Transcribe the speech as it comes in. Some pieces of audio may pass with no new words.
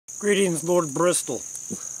Greetings, Lord Bristle.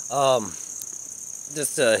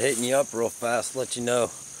 Just hitting you up real fast, let you know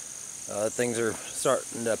things are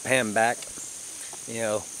starting to pan back. You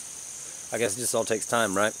know, I guess it just all takes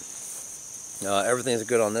time, right? Everything's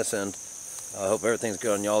good on this end. I hope everything's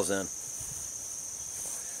good on y'all's end.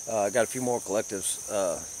 I got a few more collectives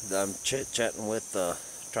that I'm chit-chatting with,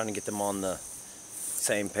 trying to get them on the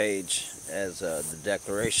same page as the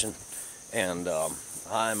declaration, and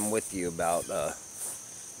I'm with you about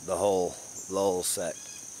the whole Lowell sect.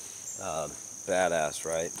 Badass,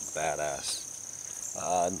 right? Badass.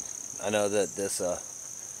 I know that this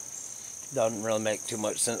doesn't really make too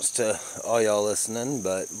much sense to all y'all listening,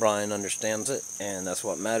 but Brian understands it, and that's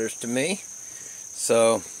what matters to me.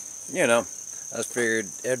 So, you know, I just figured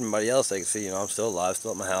everybody else, they can see, you know, I'm still alive,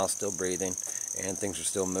 still at my house, still breathing, and things are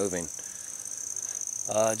still moving.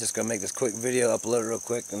 Just gonna make this quick video, upload it real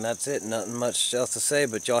quick, and that's it. Nothing much else to say,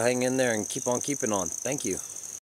 but y'all hang in there and keep on keeping on. Thank you.